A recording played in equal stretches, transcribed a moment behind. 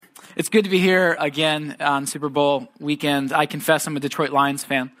It's good to be here again on Super Bowl weekend. I confess I'm a Detroit Lions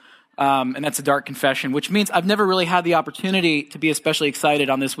fan, and that's a dark confession, which means I've never really had the opportunity to be especially excited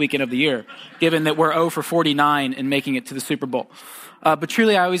on this weekend of the year, given that we're 0 for 49 in making it to the Super Bowl. But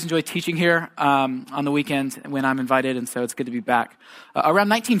truly, I always enjoy teaching here on the weekend when I'm invited, and so it's good to be back. Around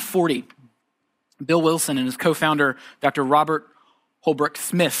 1940, Bill Wilson and his co-founder, Dr. Robert Holbrook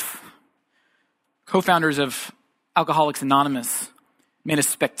Smith, co-founders of Alcoholics Anonymous, made a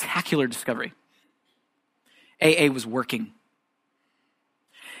spectacular discovery. AA was working.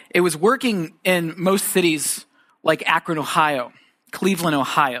 It was working in most cities like Akron, Ohio, Cleveland,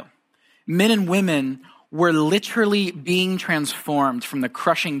 Ohio. Men and women were literally being transformed from the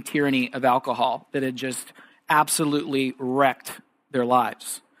crushing tyranny of alcohol that had just absolutely wrecked their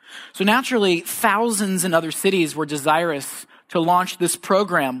lives. So naturally, thousands in other cities were desirous to launch this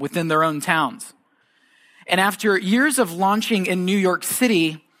program within their own towns. And after years of launching in New York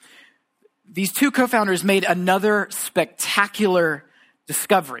City, these two co-founders made another spectacular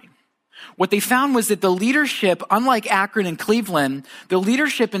discovery. What they found was that the leadership, unlike Akron and Cleveland, the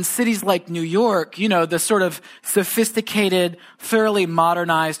leadership in cities like New York, the sort of sophisticated, thoroughly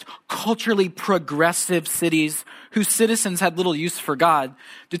modernized, culturally progressive cities whose citizens had little use for God,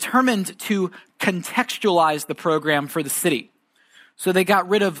 determined to contextualize the program for the city. So they got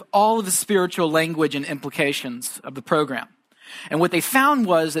rid of all of the spiritual language and implications of the program. And what they found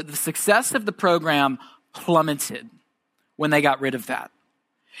was that the success of the program plummeted when they got rid of that.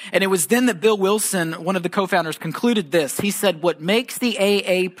 And it was then that Bill Wilson, one of the co-founders, concluded this. He said, what makes the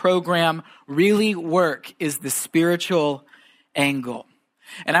AA program really work is the spiritual angle.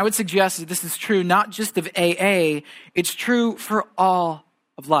 And I would suggest that this is true not just of AA, it's true for all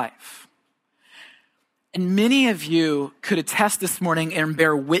of life. And many of you could attest this morning and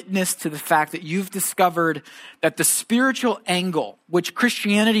bear witness to the fact that you've discovered that the spiritual angle, which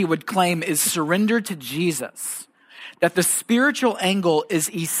Christianity would claim is surrender to Jesus, that the spiritual angle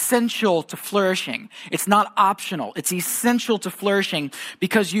is essential to flourishing. It's not optional. It's essential to flourishing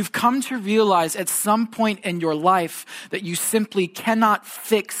because you've come to realize at some point in your life that you simply cannot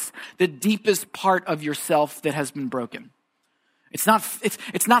fix the deepest part of yourself that has been broken. It's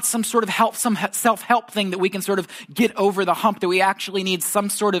not some sort of some self-help thing that we can sort of get over the hump, that we actually need some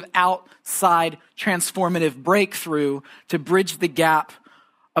sort of outside transformative breakthrough to bridge the gap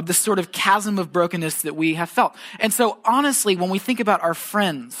of the sort of chasm of brokenness that we have felt. And so honestly, when we think about our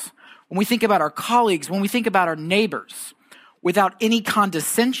friends, when we think about our colleagues, when we think about our neighbors, without any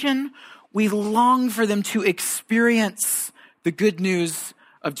condescension, we long for them to experience the good news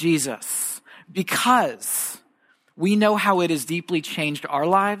of Jesus because we know how it has deeply changed our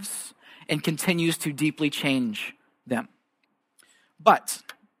lives and continues to deeply change them. But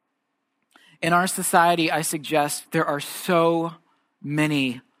in our society, I suggest there are so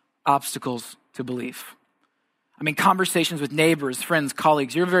many obstacles to belief. I mean, conversations with neighbors, friends,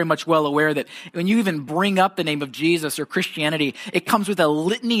 colleagues, you're very much well aware that when you even bring up the name of Jesus or Christianity, it comes with a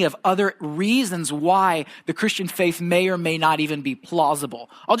litany of other reasons why the Christian faith may or may not even be plausible.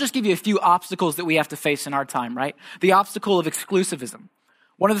 I'll just give you a few obstacles that we have to face in our time, right? The obstacle of exclusivism.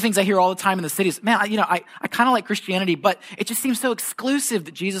 One of the things I hear all the time in the city is, man, I kind of like Christianity, but it just seems so exclusive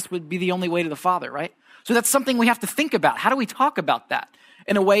that Jesus would be the only way to the Father, right? So that's something we have to think about. How do we talk about that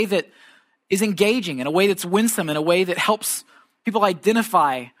in a way that is engaging, in a way that's winsome, in a way that helps people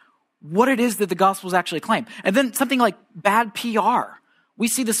identify what it is that the Gospels actually claim? And then something like bad PR. We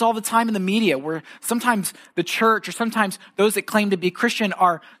see this all the time in the media where sometimes the church or sometimes those that claim to be Christian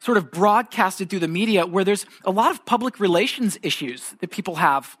are sort of broadcasted through the media where there's a lot of public relations issues that people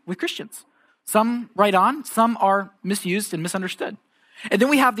have with Christians. Some right on, some are misused and misunderstood. And then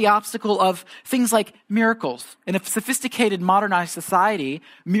we have the obstacle of things like miracles. In a sophisticated, modernized society,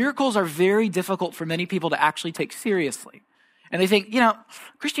 miracles are very difficult for many people to actually take seriously. And they think,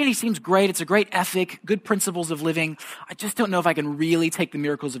 Christianity seems great. It's a great ethic, good principles of living. I just don't know if I can really take the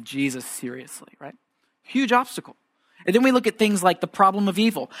miracles of Jesus seriously, right? Huge obstacle. And then we look at things like the problem of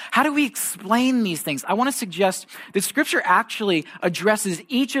evil. How do we explain these things? I want to suggest that Scripture actually addresses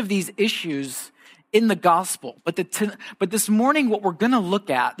each of these issues in the gospel. But this morning, what we're going to look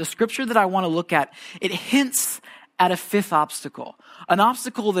at, the scripture that I want to look at, it hints at a fifth obstacle, an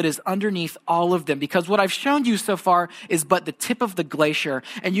obstacle that is underneath all of them. Because what I've shown you so far is but the tip of the glacier.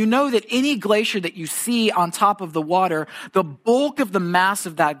 And you know that any glacier that you see on top of the water, the bulk of the mass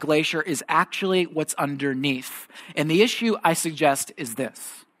of that glacier is actually what's underneath. And the issue, I suggest, is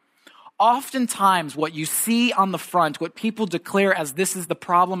this. Oftentimes, what you see on the front, what people declare as this is the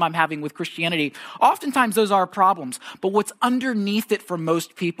problem I'm having with Christianity, oftentimes those are problems. But what's underneath it for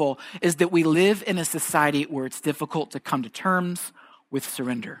most people is that we live in a society where it's difficult to come to terms with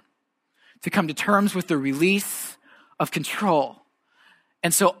surrender. to come to terms with the release of control.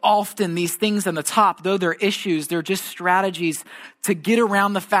 And so often these things on the top, though they're issues, they're just strategies to get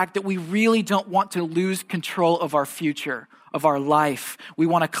around the fact that we really don't want to lose control of our future, of our life. We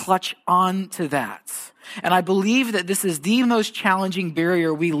want to clutch on to that. And I believe that this is the most challenging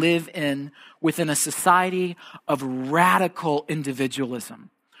barrier we live in within a society of radical individualism,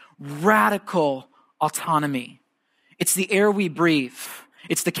 radical autonomy. It's the air we breathe.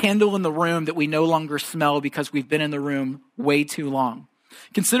 It's the candle in the room that we no longer smell because we've been in the room way too long.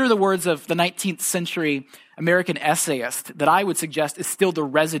 Consider the words of the 19th century American essayist that I would suggest is still the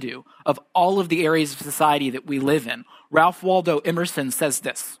residue of all of the areas of society that we live in. Ralph Waldo Emerson says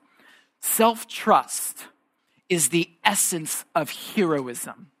this: self-trust is the essence of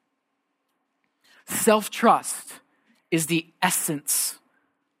heroism. Self-trust is the essence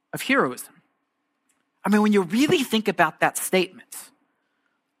of heroism. I mean, when you really think about that statement,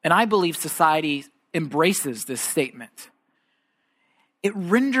 and I believe society embraces this statement, it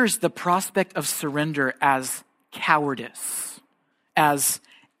renders the prospect of surrender as cowardice, as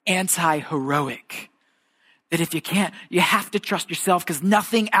anti-heroic. That if you can't, you have to trust yourself because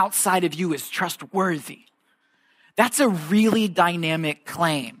nothing outside of you is trustworthy. That's a really dynamic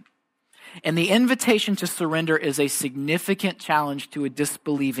claim. And the invitation to surrender is a significant challenge to a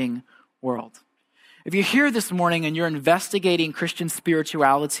disbelieving world. If you're here this morning and you're investigating Christian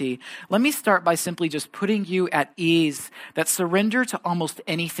spirituality, let me start by simply just putting you at ease that surrender to almost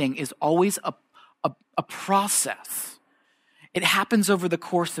anything is always a process. It happens over the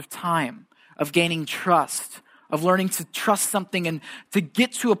course of time, of gaining trust, of learning to trust something and to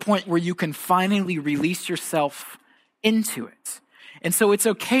get to a point where you can finally release yourself into it. And so it's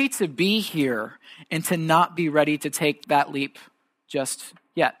okay to be here and to not be ready to take that leap just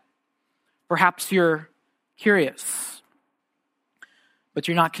yet. Perhaps you're curious, but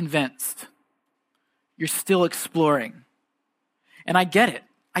you're not convinced. You're still exploring. And I get it.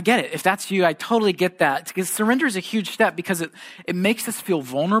 If that's you, I totally get that. Because surrender is a huge step because it makes us feel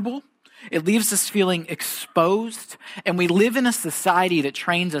vulnerable. It leaves us feeling exposed. And we live in a society that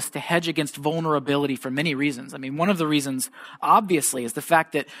trains us to hedge against vulnerability for many reasons. I mean, one of the reasons, obviously, is the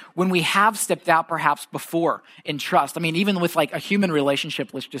fact that when we have stepped out perhaps before in trust, I mean, even with like a human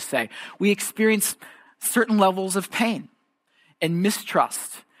relationship, let's just say, we experience certain levels of pain and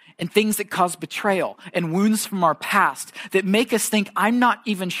mistrust and things that cause betrayal and wounds from our past that make us think, I'm not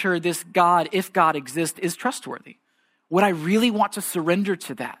even sure this God, if God exists, is trustworthy. Would I really want to surrender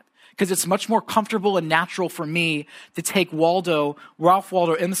to that? Because it's much more comfortable and natural for me to take Ralph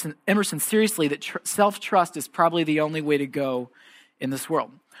Waldo Emerson seriously, that self-trust is probably the only way to go in this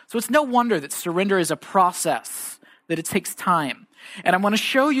world. So it's no wonder that surrender is a process, that it takes time. And I want to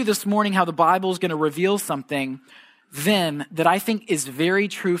show you this morning how the Bible is going to reveal something then that I think is very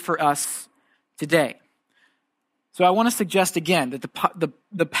true for us today. So I want to suggest again that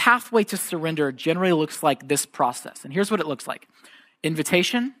the pathway to surrender generally looks like this process. And here's what it looks like: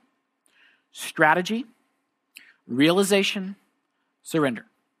 invitation, strategy, realization, surrender.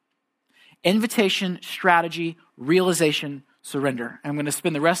 Invitation, strategy, realization, surrender. I'm going to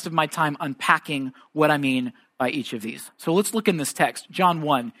spend the rest of my time unpacking what I mean by each of these. So let's look in this text, John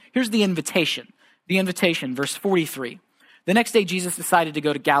 1. Here's the invitation. The invitation, verse 43. The next day, Jesus decided to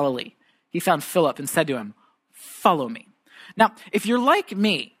go to Galilee. He found Philip and said to him, "Follow me." Now, if you're like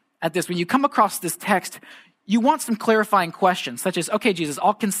me at this, when you come across this text, you want some clarifying questions, such as, okay, Jesus,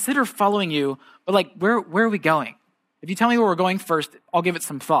 I'll consider following you, but like, where are we going? If you tell me where we're going first, I'll give it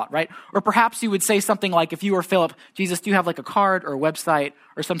some thought, right? Or perhaps you would say something like, if you were Philip, Jesus, do you have like a card or a website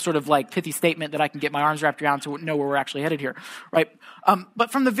or some sort of like pithy statement that I can get my arms wrapped around to know where we're actually headed here, right?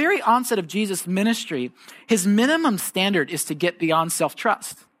 But from the very onset of Jesus' ministry, his minimum standard is to get beyond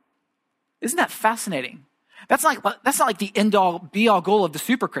self-trust. Isn't that fascinating? That's not like the end-all, be-all goal of the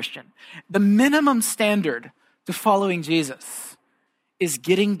super Christian. The minimum standard to following Jesus is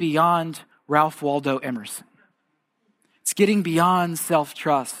getting beyond Ralph Waldo Emerson. It's getting beyond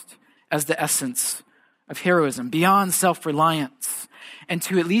self-trust as the essence of heroism, beyond self-reliance, and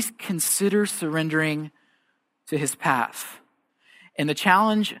to at least consider surrendering to his path. And the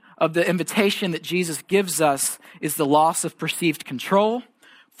challenge of the invitation that Jesus gives us is the loss of perceived control,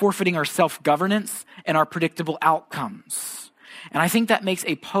 forfeiting our self-governance, and our predictable outcomes. And I think that makes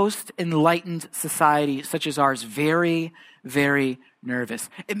a post-enlightened society such as ours very, very nervous.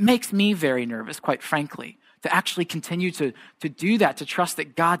 It makes me very nervous, quite frankly, to actually continue to do that, to trust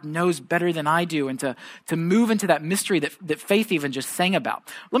that God knows better than I do, and to move into that mystery that Faith even just sang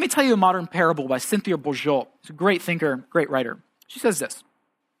about. Let me tell you a modern parable by Cynthia Bourgeault. She's a great thinker, great writer. She says this.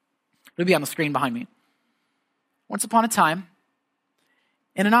 It'll be on the screen behind me. Once upon a time,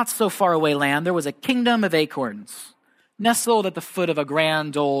 In a not so far away land, there was a kingdom of acorns, nestled at the foot of a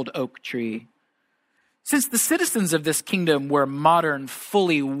grand old oak tree. Since the citizens of this kingdom were modern,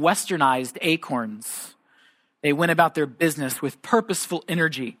 fully westernized acorns, they went about their business with purposeful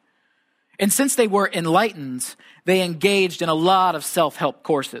energy. And since they were enlightened, they engaged in a lot of self-help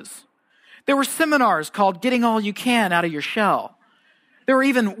courses. There were seminars called Getting All You Can Out of Your Shell. There were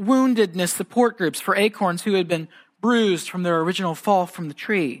even woundedness support groups for acorns who had been bruised from their original fall from the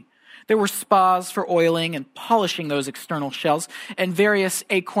tree. There were spas for oiling and polishing those external shells, and various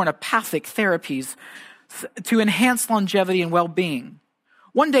acornopathic therapies to enhance longevity and well-being.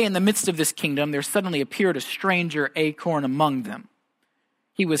 One day in the midst of this kingdom, there suddenly appeared a stranger acorn among them.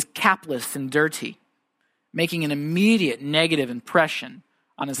 He was capless and dirty, making an immediate negative impression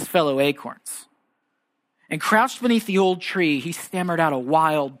on his fellow acorns. And crouched beneath the old tree, he stammered out a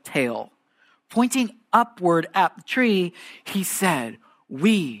wild tale. Pointing upward at the tree, he said,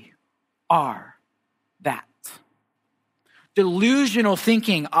 "We are that." Delusional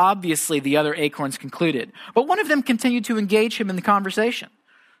thinking, obviously, the other acorns concluded. But one of them continued to engage him in the conversation.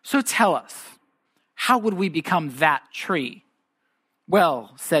 "So tell us, how would we become that tree?"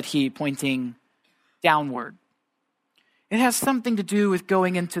 "Well," said he, pointing downward, "it has something to do with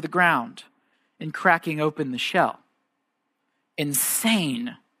going into the ground and cracking open the shell."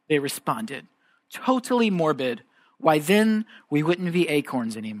 "Insane," they responded. "Totally morbid. Why then we wouldn't be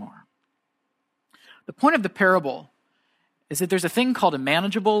acorns anymore." The point of the parable is that there's a thing called a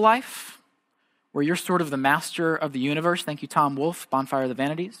manageable life, where you're sort of the master of the universe. Thank you, Tom Wolfe, Bonfire of the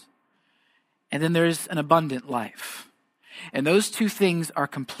Vanities. And then there's an abundant life. And those two things are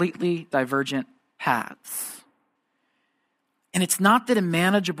completely divergent paths. And it's not that a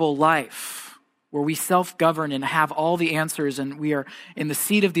manageable life where we self-govern and have all the answers and we are in the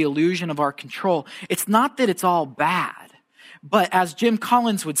seat of the illusion of our control, it's not that it's all bad. But as Jim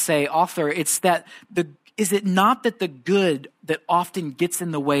Collins would say, author, is it not that the good that often gets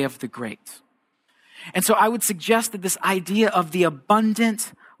in the way of the great? And so I would suggest that this idea of the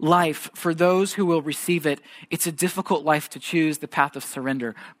abundant life for those who will receive it, it's a difficult life to choose the path of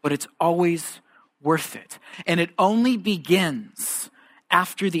surrender, but it's always worth it. And it only begins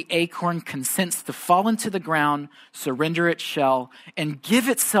after the acorn consents to fall into the ground, surrender its shell, and give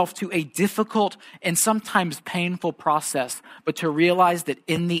itself to a difficult and sometimes painful process, but to realize that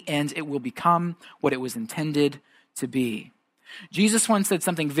in the end it will become what it was intended to be. Jesus once said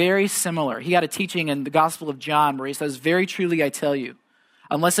something very similar. He had a teaching in the Gospel of John where he says, "Very truly I tell you,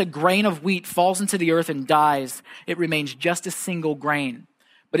 unless a grain of wheat falls into the earth and dies, it remains just a single grain.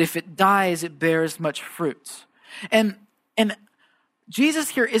 But if it dies, it bears much fruit." And Jesus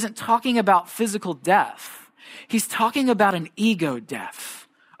here isn't talking about physical death. He's talking about an ego death,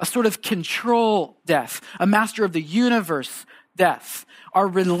 a sort of control death, a master of the universe death, our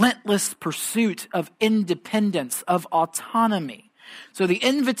relentless pursuit of independence, of autonomy. So the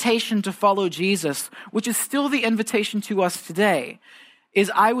invitation to follow Jesus, which is still the invitation to us today,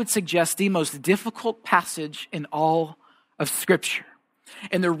 is, I would suggest, the most difficult passage in all of Scripture.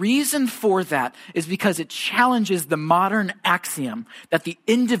 And the reason for that is because it challenges the modern axiom that the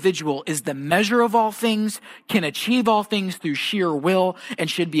individual is the measure of all things, can achieve all things through sheer will, and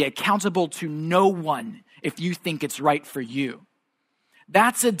should be accountable to no one if you think it's right for you.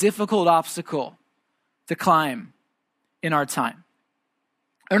 That's a difficult obstacle to climb in our time.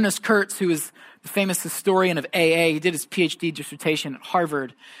 Ernest Kurtz, who is the famous historian of AA, he did his PhD dissertation at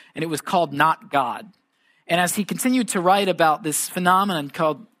Harvard, and it was called Not God. And as he continued to write about this phenomenon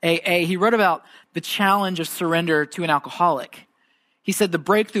called AA, he wrote about the challenge of surrender to an alcoholic. He said the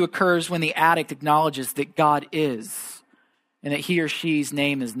breakthrough occurs when the addict acknowledges that God is and that he or she's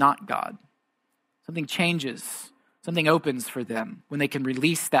name is not God. Something changes, something opens for them when they can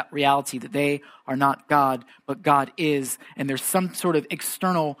release that reality that they are not God, but God is, and there's some sort of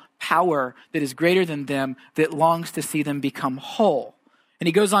external power that is greater than them that longs to see them become whole. And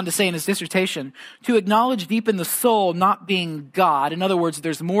he goes on to say in his dissertation, to acknowledge deep in the soul not being God, in other words,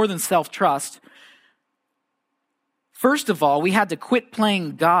 there's more than self-trust. First of all, we had to quit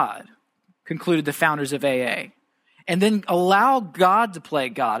playing God, concluded the founders of AA, and then allow God to play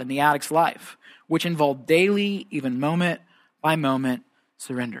God in the addict's life, which involved daily, even moment by moment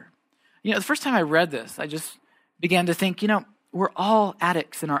surrender. You know, the first time I read this, I just began to think, we're all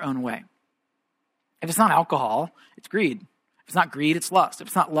addicts in our own way. If it's not alcohol, it's greed. If it's not greed, it's lust. If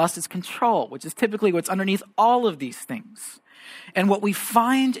it's not lust, it's control, which is typically what's underneath all of these things. And what we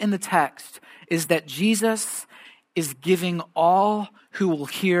find in the text is that Jesus is giving all who will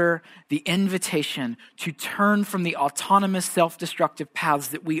hear the invitation to turn from the autonomous, self-destructive paths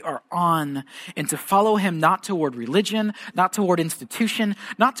that we are on and to follow him not toward religion, not toward institution,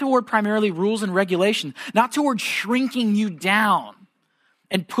 not toward primarily rules and regulation, not toward shrinking you down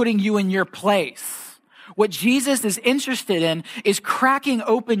and putting you in your place. What Jesus is interested in is cracking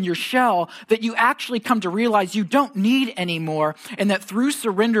open your shell that you actually come to realize you don't need anymore, and that through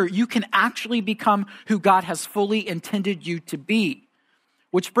surrender, you can actually become who God has fully intended you to be.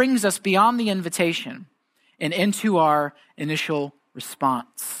 Which brings us beyond the invitation and into our initial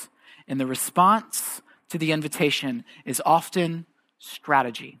response. And the response to the invitation is often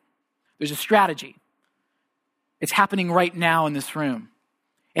strategy. There's a strategy. It's happening right now in this room.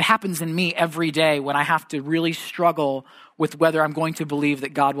 It happens in me every day when I have to really struggle with whether I'm going to believe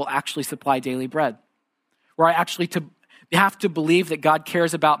that God will actually supply daily bread. Where I actually have to believe that God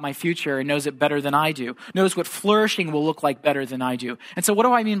cares about my future and knows it better than I do, knows what flourishing will look like better than I do. And so what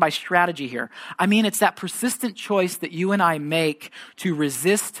do I mean by strategy here? I mean, it's that persistent choice that you and I make to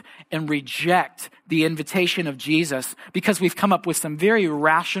resist and reject the invitation of Jesus because we've come up with some very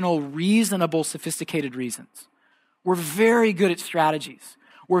rational, reasonable, sophisticated reasons. We're very good at strategies.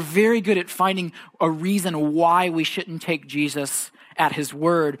 We're very good at finding a reason why we shouldn't take Jesus at his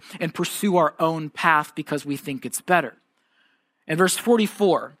word and pursue our own path because we think it's better. In verse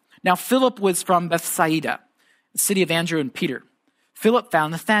 44, now Philip was from Bethsaida, the city of Andrew and Peter. Philip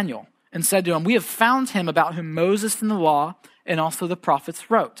found Nathanael and said to him, we have found him about whom Moses in the law and also the prophets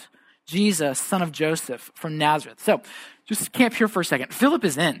wrote, Jesus, son of Joseph from Nazareth. So just camp here for a second. Philip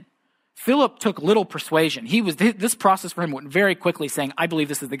is in. Philip took little persuasion. This process for him went very quickly, saying, I believe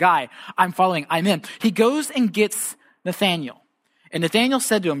this is the guy. I'm following. I'm in. He goes and gets Nathanael. And Nathanael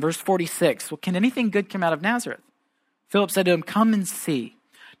said to him, verse 46, well, can anything good come out of Nazareth? Philip said to him, come and see.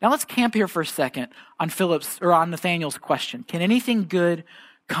 Now let's camp here for a second on Nathanael's question. Can anything good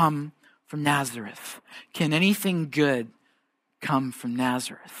come from Nazareth? Can anything good come from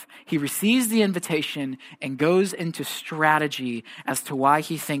Nazareth? He receives the invitation and goes into strategy as to why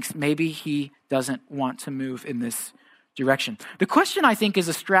he thinks maybe he doesn't want to move in this direction. The question, I think, is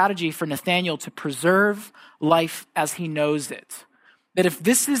a strategy for Nathanael to preserve life as he knows it. That if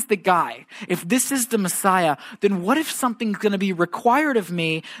this is the guy, if this is the Messiah, then what if something's going to be required of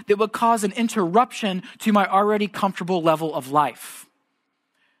me that would cause an interruption to my already comfortable level of life?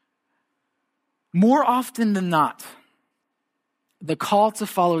 More often than not, the call to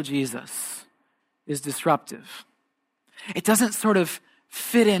follow Jesus is disruptive. It doesn't sort of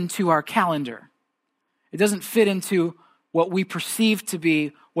fit into our calendar. It doesn't fit into what we perceive to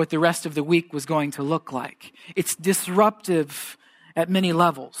be what the rest of the week was going to look like. It's disruptive at many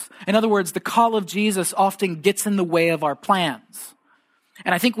levels. In other words, the call of Jesus often gets in the way of our plans.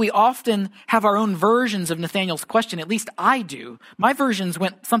 And I think we often have our own versions of Nathanael's question. At least I do. My versions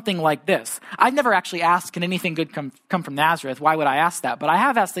went something like this. I've never actually asked, can anything good come from Nazareth? Why would I ask that? But I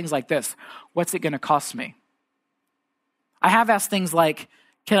have asked things like this. What's it going to cost me? I have asked things like,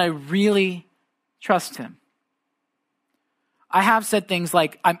 can I really trust him? I have said things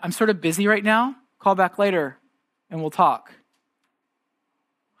like, I'm sort of busy right now. Call back later and we'll talk.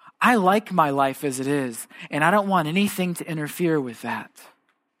 I like my life as it is, and I don't want anything to interfere with that.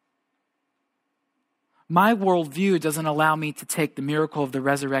 My worldview doesn't allow me to take the miracle of the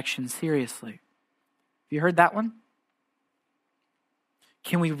resurrection seriously. Have you heard that one?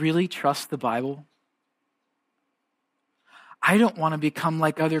 Can we really trust the Bible? I don't want to become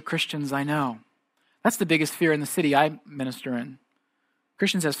like other Christians I know. That's the biggest fear in the city I minister in.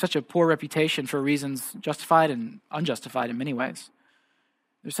 Christians have such a poor reputation for reasons justified and unjustified in many ways.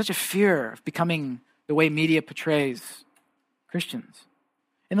 There's such a fear of becoming the way media portrays Christians.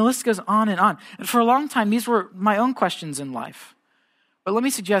 And the list goes on. And for a long time, these were my own questions in life. But let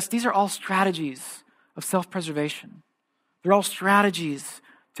me suggest these are all strategies of self-preservation. They're all strategies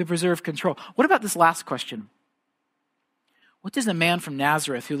to preserve control. What about this last question? What does a man from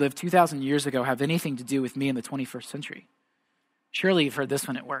Nazareth who lived 2,000 years ago have anything to do with me in the 21st century? Surely you've heard this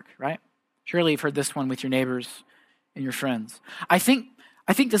one at work, right? Surely you've heard this one with your neighbors and your friends. I think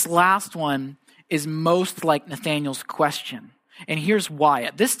this last one is most like Nathanael's question. And here's why.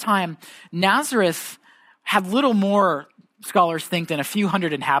 At this time, Nazareth had little more, scholars think, than a few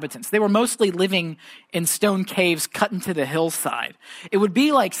hundred inhabitants. They were mostly living in stone caves cut into the hillside. It would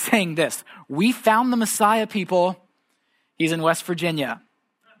be like saying this: we found the Messiah, people. He's in West Virginia.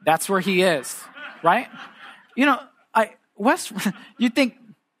 That's where he is, right? You know, you'd think,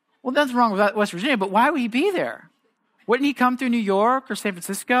 well, nothing's wrong with West Virginia, but why would he be there? Wouldn't he come through New York or San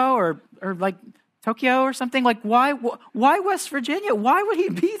Francisco or like Tokyo or something? Like, why West Virginia? Why would he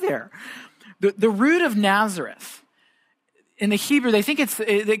be there? The root of Nazareth in the Hebrew, they think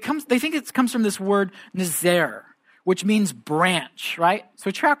it comes from this word nazer, which means branch, right?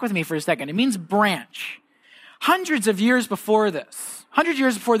 So track with me for a second. It means branch. Hundreds of years before this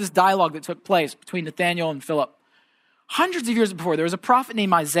dialogue that took place between Nathanael and Philip, hundreds of years before, there was a prophet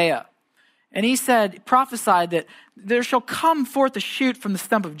named Isaiah. And he prophesied that there shall come forth a shoot from the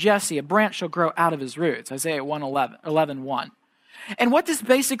stump of Jesse, a branch shall grow out of his roots. Isaiah 11:1. And what this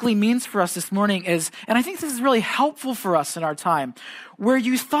basically means for us this morning is, and I think this is really helpful for us in our time, where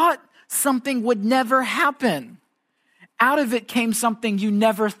you thought something would never happen, out of it came something you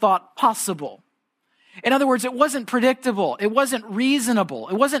never thought possible. In other words, it wasn't predictable. It wasn't reasonable.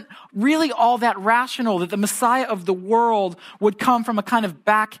 It wasn't really all that rational that the Messiah of the world would come from a kind of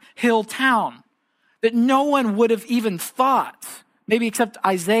back hill town that no one would have even thought, maybe except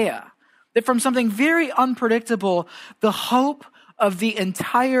Isaiah, that from something very unpredictable, the hope of the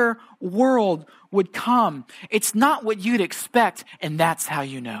entire world would come. It's not what you'd expect, and that's how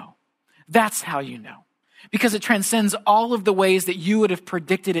you know. That's how you know. Because it transcends all of the ways that you would have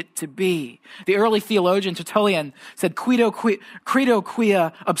predicted it to be. The early theologian Tertullian said, credo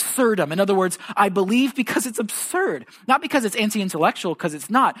quia absurdum. In other words, I believe because it's absurd. Not because it's anti-intellectual, because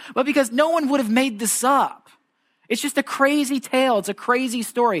it's not, but because no one would have made this up. It's just a crazy tale. It's a crazy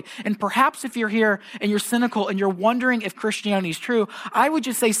story. And perhaps if you're here and you're cynical and you're wondering if Christianity is true, I would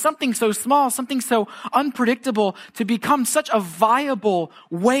just say something so small, something so unpredictable to become such a viable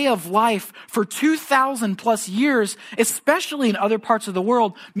way of life for 2,000 plus years, especially in other parts of the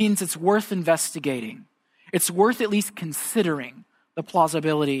world, means it's worth investigating. It's worth at least considering the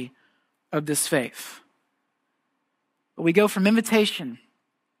plausibility of this faith. But we go from invitation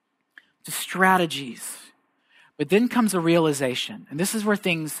to strategies. But then comes a realization, and this is where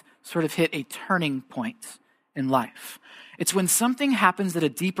things sort of hit a turning point in life. It's when something happens at a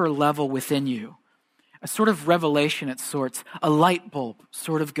deeper level within you, a sort of revelation at sorts, a light bulb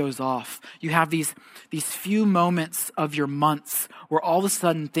sort of goes off. You have these few moments of your months where all of a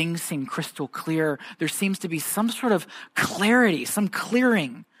sudden things seem crystal clear. There seems to be some sort of clarity, some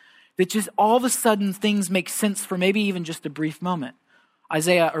clearing, that just all of a sudden things make sense for maybe even just a brief moment.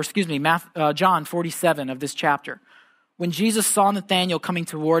 John 47 of this chapter. When Jesus saw Nathanael coming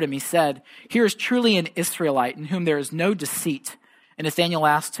toward him, he said, "Here is truly an Israelite in whom there is no deceit." And Nathanael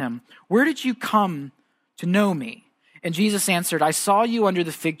asked him, "Where did you come to know me?" And Jesus answered, "I saw you under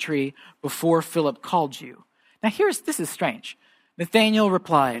the fig tree before Philip called you." Now this is strange. Nathanael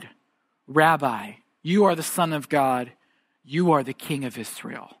replied, "Rabbi, you are the Son of God. You are the King of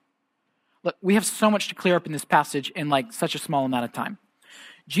Israel." Look, we have so much to clear up in this passage in such a small amount of time.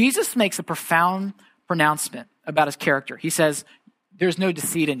 Jesus makes a profound pronouncement about his character. He says, there's no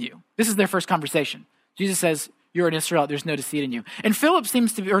deceit in you. This is their first conversation. Jesus says, you're an Israelite, there's no deceit in you. And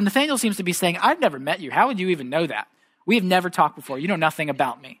Nathanael seems to be saying, I've never met you. How would you even know that? We have never talked before. You know nothing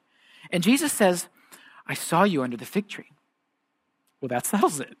about me. And Jesus says, I saw you under the fig tree. Well, that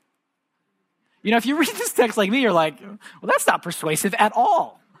settles it. If you read this text like me, you're like, well, that's not persuasive at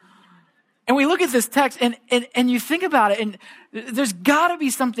all. And we look at this text and you think about it, and there's got to be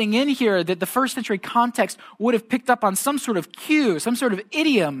something in here that the first century context would have picked up on, some sort of cue, some sort of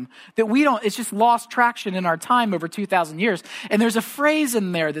idiom that it's just lost traction in our time over 2,000 years. And there's a phrase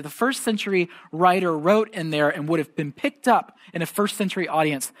in there that the first century writer wrote in there and would have been picked up in a first century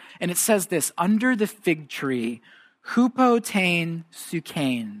audience. And it says this, under the fig tree, hupotein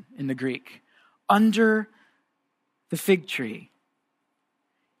sukein in the Greek, under the fig tree.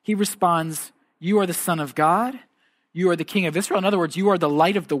 He responds, you are the Son of God. You are the King of Israel. In other words, you are the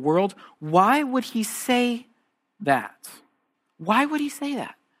light of the world. Why would he say that? Why would he say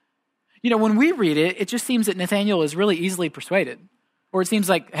that? When we read it, it just seems that Nathanael is really easily persuaded. Or it seems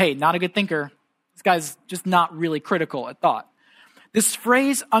like, hey, not a good thinker. This guy's just not really critical at thought. This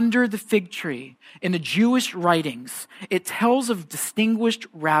phrase, under the fig tree, in the Jewish writings, it tells of distinguished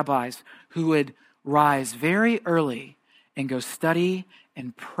rabbis who would rise very early and go study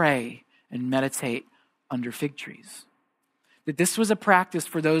and pray and meditate under fig trees. That this was a practice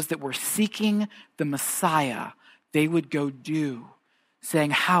for those that were seeking the Messiah. They would go do,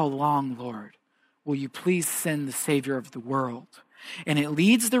 saying, how long, Lord, will you please send the Savior of the world? And it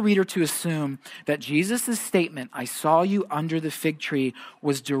leads the reader to assume that Jesus' statement, I saw you under the fig tree,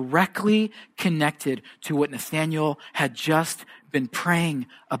 was directly connected to what Nathanael had just been praying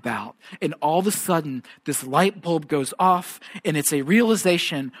about. And all of a sudden, this light bulb goes off, and it's a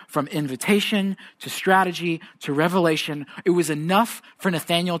realization from invitation to strategy to revelation. It was enough for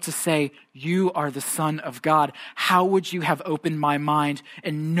Nathanael to say, you are the Son of God. How would you have opened my mind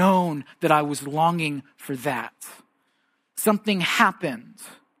and known that I was longing for that? Something happened.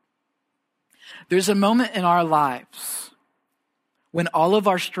 There's a moment in our lives when all of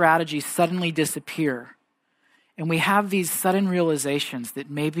our strategies suddenly disappear and we have these sudden realizations that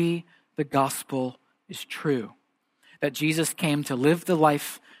maybe the gospel is true, that Jesus came to live the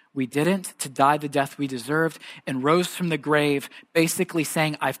life we didn't, to die the death we deserved, and rose from the grave, basically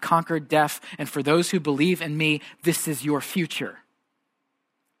saying, I've conquered death, and for those who believe in me, this is your future.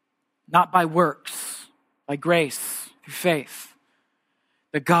 Not by works, by grace, through faith.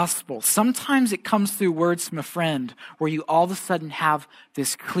 The gospel. Sometimes it comes through words from a friend where you all of a sudden have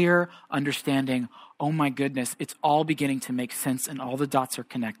this clear understanding, oh my goodness, it's all beginning to make sense and all the dots are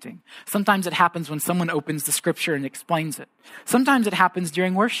connecting. Sometimes it happens when someone opens the scripture and explains it. Sometimes it happens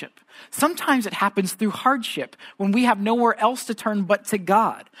during worship. Sometimes it happens through hardship when we have nowhere else to turn but to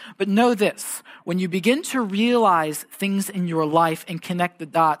God. But know this, when you begin to realize things in your life and connect the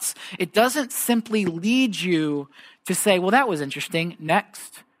dots, it doesn't simply lead you to say, well, that was interesting.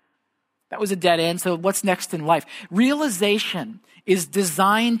 Next. That was a dead end. So what's next in life? Realization is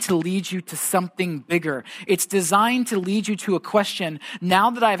designed to lead you to something bigger. It's designed to lead you to a question.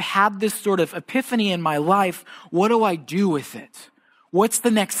 Now that I've had this sort of epiphany in my life, what do I do with it? What's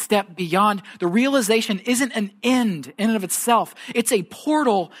the next step beyond? The realization isn't an end in and of itself. It's a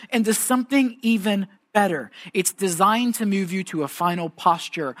portal into something even better. It's designed to move you to a final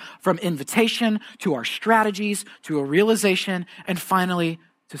posture, from invitation to our strategies to a realization and finally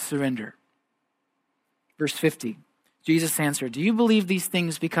to surrender. Verse 50, Jesus answered, do you believe these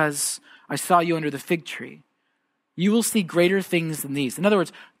things because I saw you under the fig tree? You will see greater things than these. In other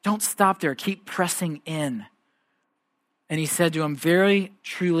words, don't stop there. Keep pressing in. And he said to him, very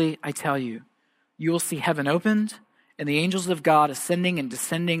truly, I tell you, you will see heaven opened and the angels of God ascending and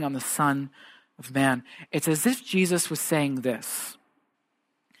descending on the Son of Man. It's as if Jesus was saying this.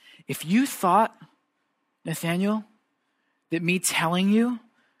 If you thought, Nathaniel, that me telling you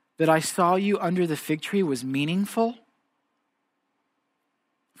that I saw you under the fig tree was meaningful,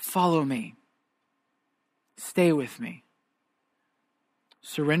 follow me. Stay with me.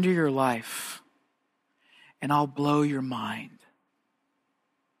 Surrender your life, and I'll blow your mind.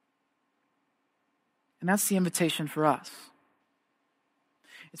 And that's the invitation for us.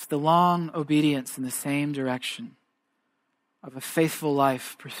 It's the long obedience in the same direction of a faithful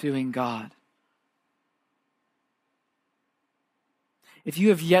life pursuing God. If you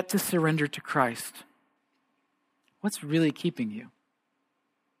have yet to surrender to Christ, what's really keeping you?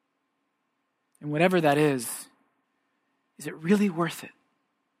 And whatever that is it really worth it?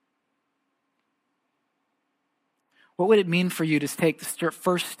 What would it mean for you to take the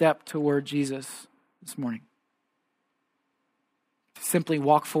first step toward Jesus this morning? To simply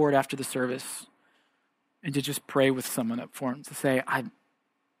walk forward after the service and to just pray with someone up front, to say,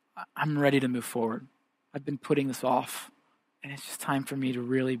 I'm ready to move forward. I've been putting this off, and it's just time for me to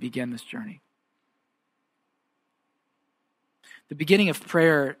really begin this journey. The beginning of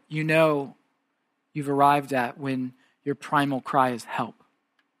prayer, you know you've arrived at when your primal cry is help.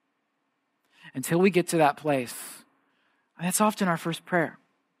 Until we get to that place, and that's often our first prayer.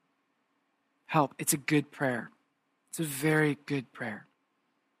 Help. It's a good prayer. It's a very good prayer.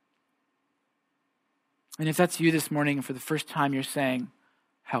 And if that's you this morning, and for the first time you're saying,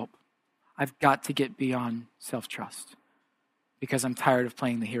 help, I've got to get beyond self-trust because I'm tired of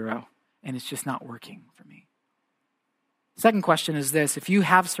playing the hero and it's just not working for me. Second question is this: if you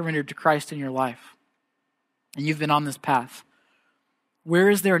have surrendered to Christ in your life and you've been on this path, where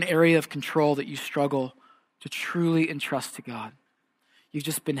is there an area of control that you struggle to truly entrust to God? You've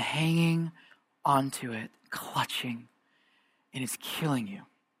just been hanging onto it, clutching, and it's killing you.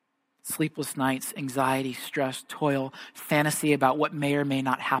 Sleepless nights, anxiety, stress, toil, fantasy about what may or may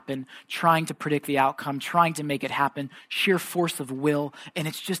not happen, trying to predict the outcome, trying to make it happen, sheer force of will, and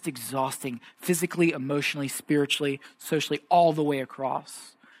it's just exhausting, physically, emotionally, spiritually, socially, all the way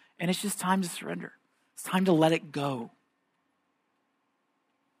across. And it's just time to surrender. It's time to let it go.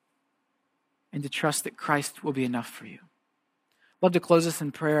 And to trust that Christ will be enough for you. I'd love to close this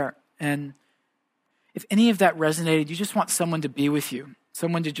in prayer. And if any of that resonated, you just want someone to be with you,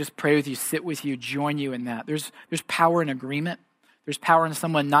 someone to just pray with you, sit with you, join you in that. There's power in agreement. There's power in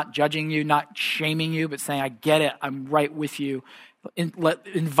someone not judging you, not shaming you, but saying, I get it, I'm right with you.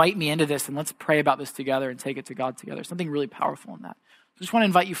 Invite me into this and let's pray about this together and take it to God together. Something really powerful in that. So I just want to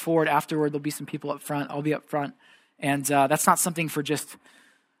invite you forward afterward. There'll be some people up front. I'll be up front. And that's not something for just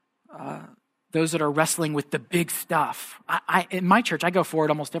those that are wrestling with the big stuff. In my church, I go forward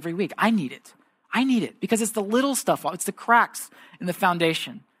almost every week. I need it. I need it because it's the little stuff. It's the cracks in the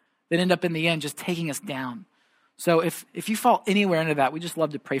foundation that end up in the end just taking us down. So if you fall anywhere into that, we just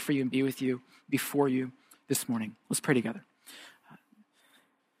love to pray for you and be with you before you this morning. Let's pray together.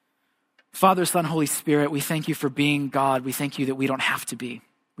 Father, Son, Holy Spirit, we thank you for being God. We thank you that we don't have to be.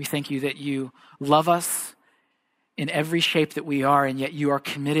 We thank you that you love us in every shape that we are, and yet you are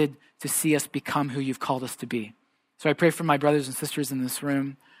committed to see us become who you've called us to be. So I pray for my brothers and sisters in this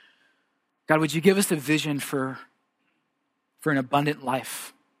room. God, would you give us a vision for an abundant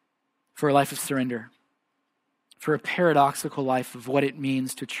life, for a life of surrender, for a paradoxical life of what it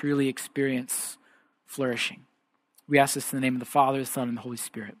means to truly experience flourishing. We ask this in the name of the Father, the Son, and the Holy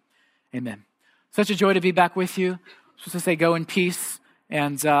Spirit. Amen. Such a joy to be back with you. I'm supposed to say go in peace,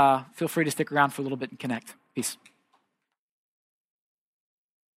 and feel free to stick around for a little bit and connect. Peace.